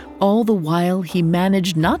nymphs. All the while, he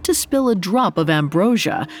managed not to spill a drop of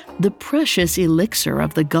ambrosia, the precious elixir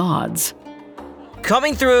of the gods.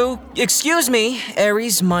 Coming through. Excuse me.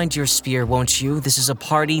 Ares, mind your spear, won't you? This is a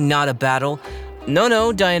party, not a battle.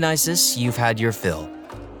 No, Dionysus, you've had your fill.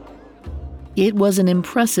 It was an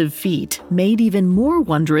impressive feat, made even more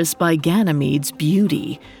wondrous by Ganymede's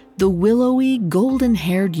beauty. The willowy,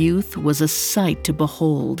 golden-haired youth was a sight to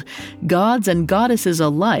behold. Gods and goddesses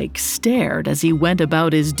alike stared as he went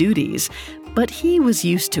about his duties. But he was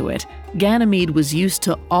used to it. Ganymede was used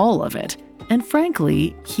to all of it. And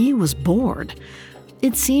frankly, he was bored.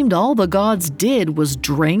 It seemed all the gods did was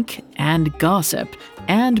drink and gossip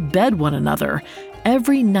and bed one another.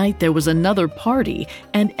 Every night there was another party,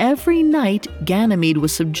 and every night Ganymede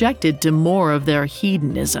was subjected to more of their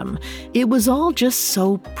hedonism. It was all just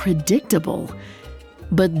so predictable.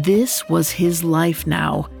 But this was his life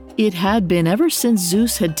now. It had been ever since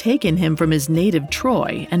Zeus had taken him from his native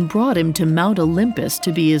Troy and brought him to Mount Olympus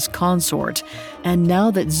to be his consort. And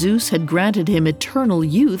now that Zeus had granted him eternal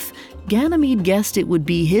youth, Ganymede guessed it would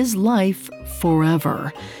be his life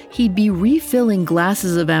forever. He'd be refilling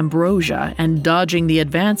glasses of ambrosia and dodging the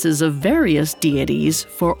advances of various deities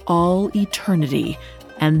for all eternity.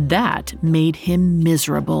 And that made him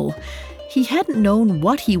miserable. He hadn't known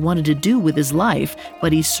what he wanted to do with his life,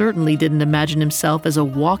 but he certainly didn't imagine himself as a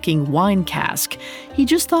walking wine cask. He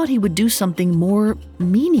just thought he would do something more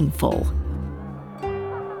meaningful.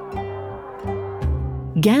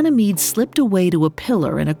 Ganymede slipped away to a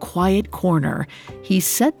pillar in a quiet corner. He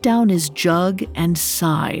set down his jug and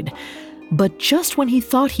sighed. But just when he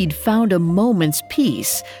thought he'd found a moment's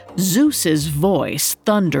peace, Zeus's voice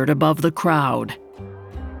thundered above the crowd.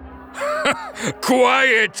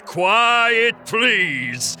 Quiet,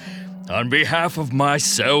 please. On behalf of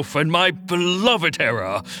myself and my beloved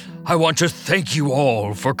Hera, I want to thank you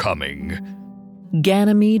all for coming.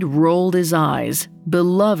 Ganymede rolled his eyes.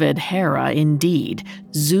 Beloved Hera, indeed.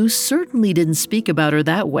 Zeus certainly didn't speak about her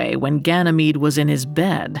that way when Ganymede was in his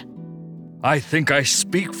bed. I think I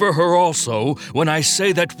speak for her also when I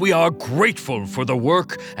say that we are grateful for the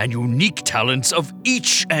work and unique talents of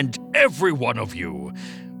each and every one of you.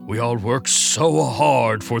 We all work so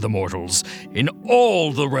hard for the mortals in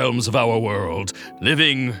all the realms of our world,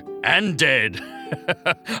 living and dead.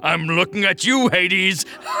 I'm looking at you, Hades.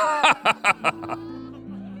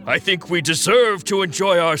 I think we deserve to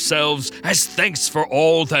enjoy ourselves as thanks for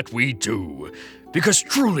all that we do, because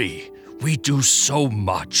truly, we do so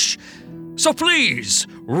much. So please,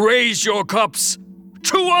 raise your cups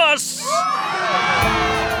to us!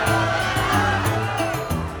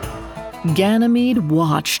 Ganymede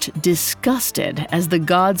watched, disgusted, as the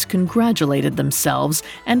gods congratulated themselves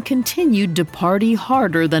and continued to party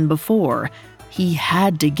harder than before. He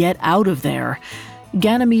had to get out of there.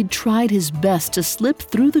 Ganymede tried his best to slip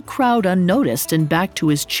through the crowd unnoticed and back to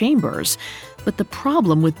his chambers. But the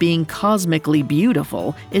problem with being cosmically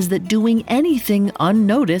beautiful is that doing anything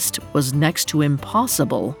unnoticed was next to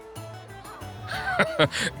impossible.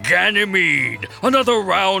 Ganymede, another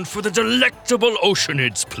round for the delectable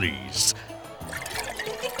Oceanids, please.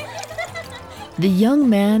 The young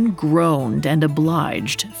man groaned and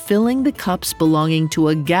obliged, filling the cups belonging to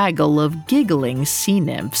a gaggle of giggling sea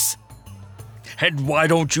nymphs. And why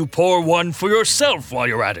don't you pour one for yourself while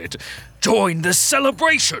you're at it? Join the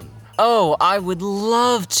celebration! Oh, I would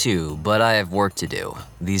love to, but I have work to do.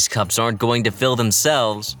 These cups aren't going to fill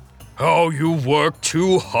themselves. Oh, you work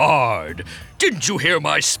too hard. Didn't you hear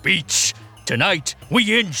my speech? Tonight,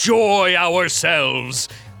 we enjoy ourselves.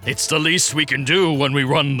 It's the least we can do when we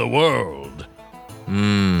run the world.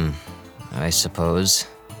 I suppose.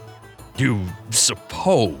 You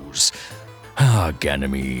suppose? Ah,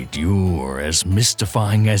 Ganymede, you're as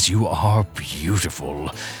mystifying as you are beautiful.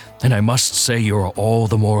 And I must say you're all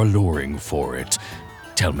the more alluring for it.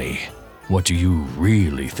 Tell me, what do you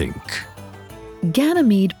really think?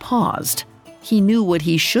 Ganymede paused. He knew what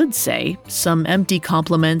he should say, some empty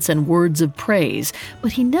compliments and words of praise,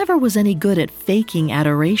 but he never was any good at faking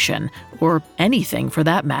adoration, or anything for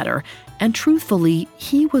that matter, and truthfully,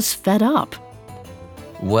 he was fed up.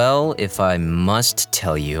 Well, if I must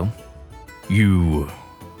tell you... You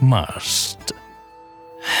must.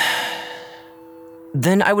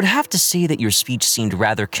 Then I would have to say that your speech seemed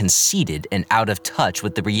rather conceited and out of touch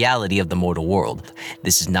with the reality of the mortal world.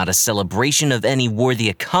 This is not a celebration of any worthy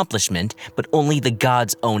accomplishment, but only the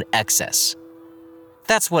gods' own excess.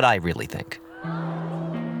 That's what I really think.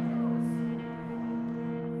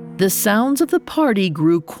 The sounds of the party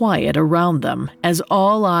grew quiet around them as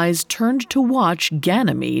all eyes turned to watch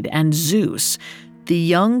Ganymede and Zeus. The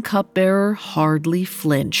young cupbearer hardly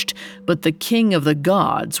flinched, but the king of the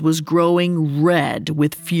gods was growing red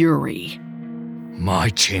with fury. My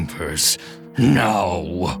chambers,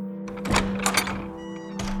 now!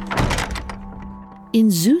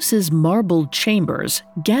 In Zeus's marbled chambers,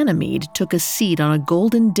 Ganymede took a seat on a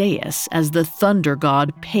golden dais as the thunder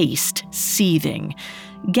god paced, seething.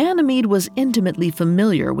 Ganymede was intimately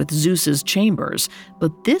familiar with Zeus's chambers,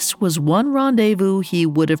 but this was one rendezvous he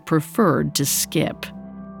would have preferred to skip.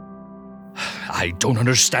 I don't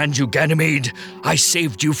understand you, Ganymede. I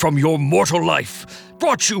saved you from your mortal life,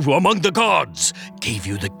 brought you among the gods, gave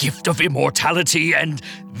you the gift of immortality, and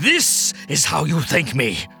this is how you thank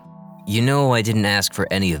me. You know I didn't ask for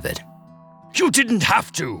any of it. You didn't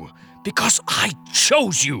have to, because I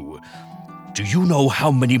chose you. Do you know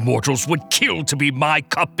how many mortals would kill to be my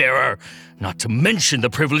cupbearer? Not to mention the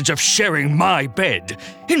privilege of sharing my bed,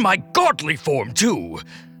 in my godly form, too.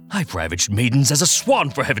 I've ravaged maidens as a swan,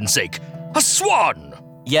 for heaven's sake. A swan!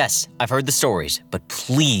 Yes, I've heard the stories, but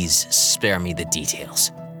please spare me the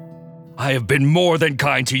details. I have been more than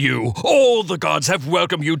kind to you. All the gods have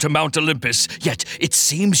welcomed you to Mount Olympus, yet it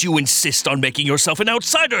seems you insist on making yourself an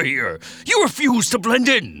outsider here. You refuse to blend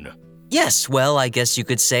in. Yes, well, I guess you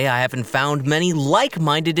could say I haven't found many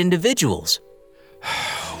like-minded individuals.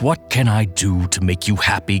 What can I do to make you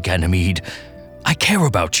happy, Ganymede? I care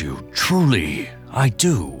about you, truly, I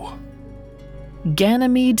do.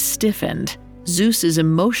 Ganymede stiffened. Zeus's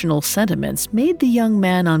emotional sentiments made the young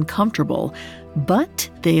man uncomfortable, but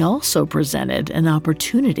they also presented an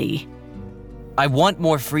opportunity. I want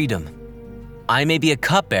more freedom. I may be a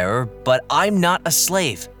cupbearer, but I'm not a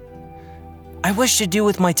slave. I wish to do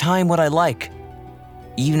with my time what I like,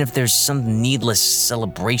 even if there's some needless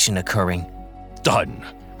celebration occurring. Done.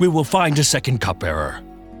 We will find a second cupbearer.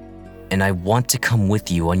 And I want to come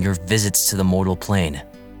with you on your visits to the mortal plane.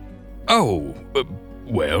 Oh,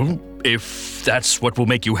 well, if that's what will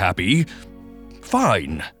make you happy,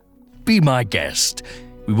 fine. Be my guest.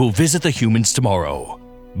 We will visit the humans tomorrow.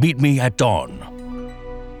 Meet me at dawn.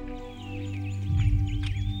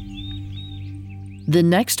 The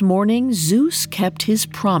next morning, Zeus kept his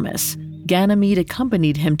promise. Ganymede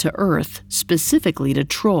accompanied him to Earth, specifically to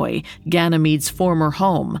Troy, Ganymede's former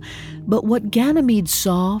home. But what Ganymede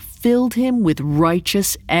saw filled him with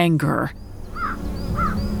righteous anger.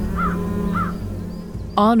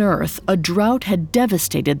 On Earth, a drought had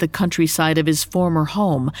devastated the countryside of his former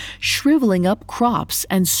home, shriveling up crops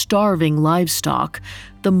and starving livestock.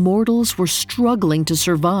 The mortals were struggling to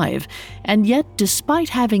survive, and yet, despite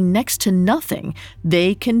having next to nothing,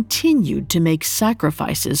 they continued to make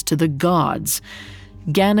sacrifices to the gods.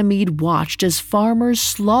 Ganymede watched as farmers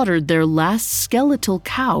slaughtered their last skeletal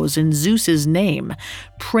cows in Zeus's name,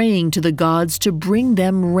 praying to the gods to bring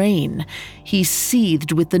them rain. He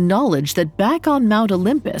seethed with the knowledge that back on Mount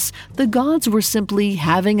Olympus, the gods were simply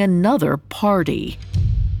having another party.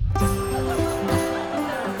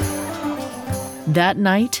 That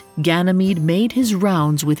night, Ganymede made his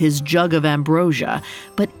rounds with his jug of ambrosia,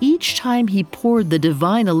 but each time he poured the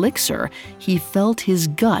divine elixir, he felt his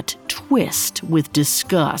gut twist with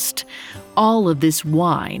disgust. All of this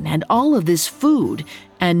wine and all of this food,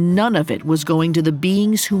 and none of it was going to the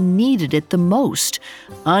beings who needed it the most.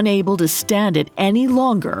 Unable to stand it any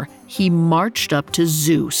longer, he marched up to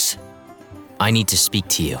Zeus. I need to speak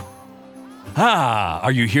to you. Ah,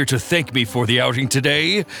 are you here to thank me for the outing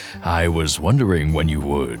today? I was wondering when you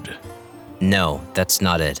would. No, that's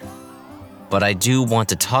not it. But I do want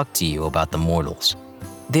to talk to you about the mortals.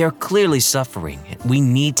 They are clearly suffering, and we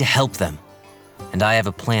need to help them. And I have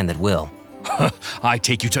a plan that will. I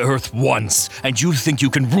take you to Earth once, and you think you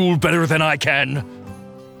can rule better than I can?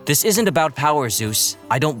 This isn't about power, Zeus.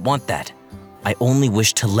 I don't want that. I only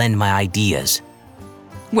wish to lend my ideas.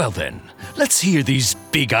 Well then, let's hear these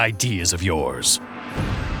big ideas of yours.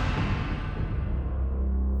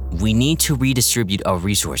 We need to redistribute our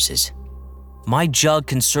resources. My jug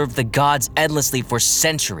can serve the gods endlessly for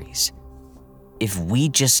centuries. If we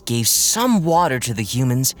just gave some water to the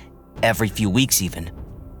humans, every few weeks even,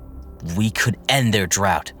 we could end their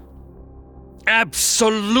drought.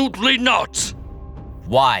 Absolutely not!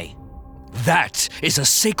 Why? That is a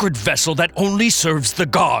sacred vessel that only serves the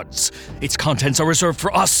gods. Its contents are reserved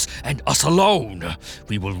for us and us alone.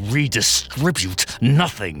 We will redistribute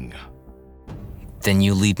nothing. Then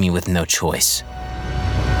you leave me with no choice.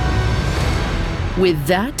 With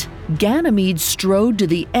that, Ganymede strode to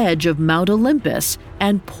the edge of Mount Olympus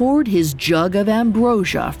and poured his jug of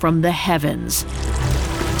ambrosia from the heavens.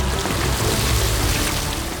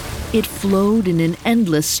 It flowed in an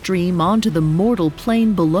endless stream onto the mortal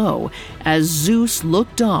plane below as Zeus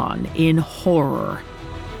looked on in horror.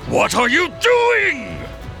 What are you doing?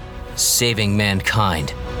 Saving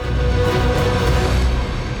mankind.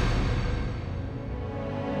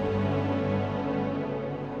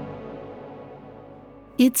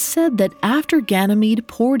 It's said that after Ganymede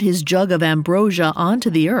poured his jug of ambrosia onto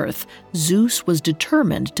the earth, Zeus was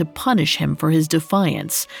determined to punish him for his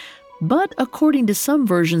defiance. But according to some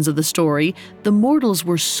versions of the story, the mortals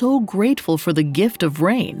were so grateful for the gift of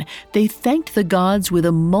rain, they thanked the gods with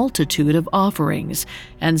a multitude of offerings,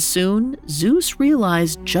 and soon Zeus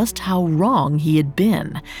realized just how wrong he had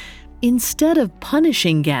been. Instead of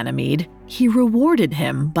punishing Ganymede, he rewarded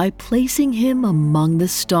him by placing him among the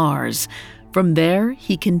stars. From there,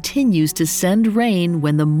 he continues to send rain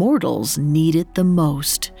when the mortals need it the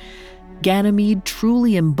most. Ganymede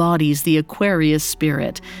truly embodies the Aquarius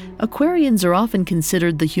spirit. Aquarians are often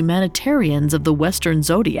considered the humanitarians of the Western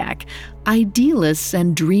Zodiac, idealists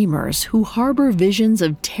and dreamers who harbor visions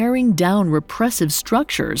of tearing down repressive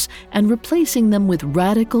structures and replacing them with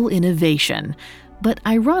radical innovation. But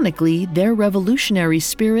ironically, their revolutionary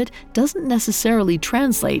spirit doesn't necessarily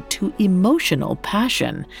translate to emotional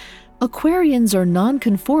passion. Aquarians are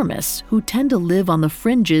nonconformists who tend to live on the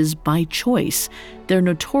fringes by choice. They're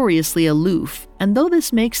notoriously aloof, and though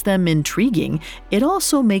this makes them intriguing, it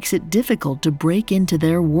also makes it difficult to break into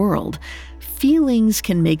their world. Feelings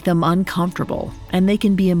can make them uncomfortable, and they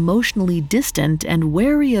can be emotionally distant and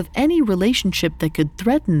wary of any relationship that could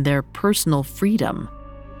threaten their personal freedom.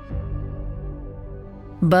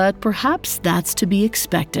 But perhaps that's to be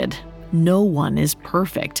expected. No one is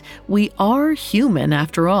perfect. We are human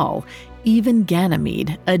after all. Even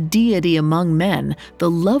Ganymede, a deity among men,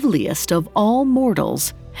 the loveliest of all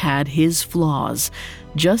mortals, had his flaws,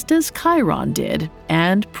 just as Chiron did,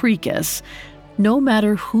 and Parcast. No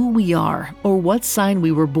matter who we are or what sign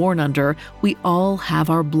we were born under, we all have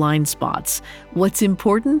our blind spots. What's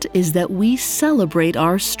important is that we celebrate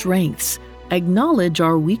our strengths, acknowledge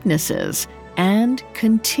our weaknesses, and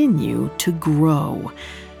continue to grow.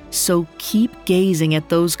 So keep gazing at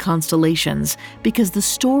those constellations, because the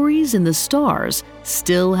stories in the stars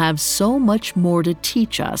still have so much more to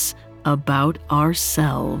teach us about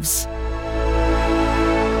ourselves.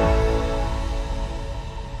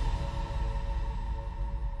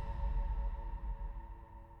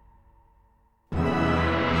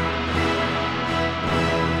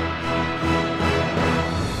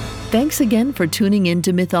 Thanks again for tuning in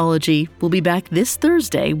to Mythology. We'll be back this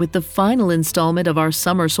Thursday with the final installment of our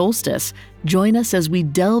summer solstice. Join us as we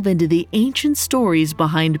delve into the ancient stories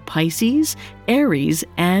behind Pisces, Aries,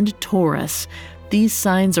 and Taurus. These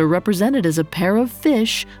signs are represented as a pair of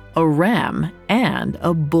fish, a ram, and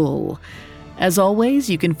a bull. As always,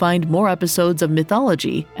 you can find more episodes of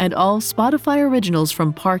Mythology and all Spotify originals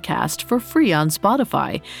from Parcast for free on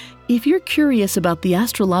Spotify. If you're curious about the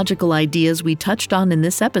astrological ideas we touched on in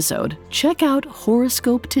this episode, check out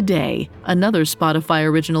Horoscope Today, another Spotify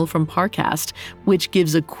original from Parcast, which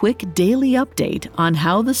gives a quick daily update on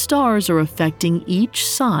how the stars are affecting each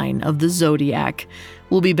sign of the zodiac.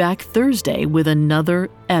 We'll be back Thursday with another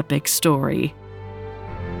epic story.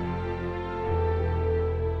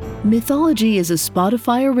 Mythology is a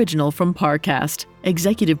Spotify original from Parcast.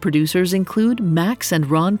 Executive producers include Max and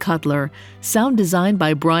Ron Cutler. Sound design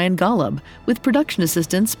by Brian Golub, with production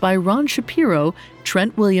assistance by Ron Shapiro,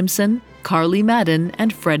 Trent Williamson, Carly Madden,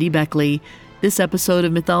 and Freddie Beckley. This episode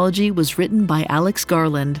of Mythology was written by Alex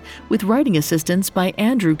Garland, with writing assistance by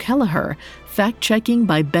Andrew Kelleher, fact-checking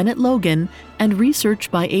by Bennett Logan, and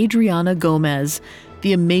research by Adriana Gomez.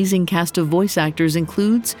 The amazing cast of voice actors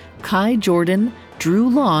includes Kai Jordan, Drew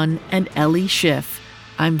Lawn, and Ellie Schiff.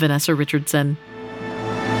 I'm Vanessa Richardson.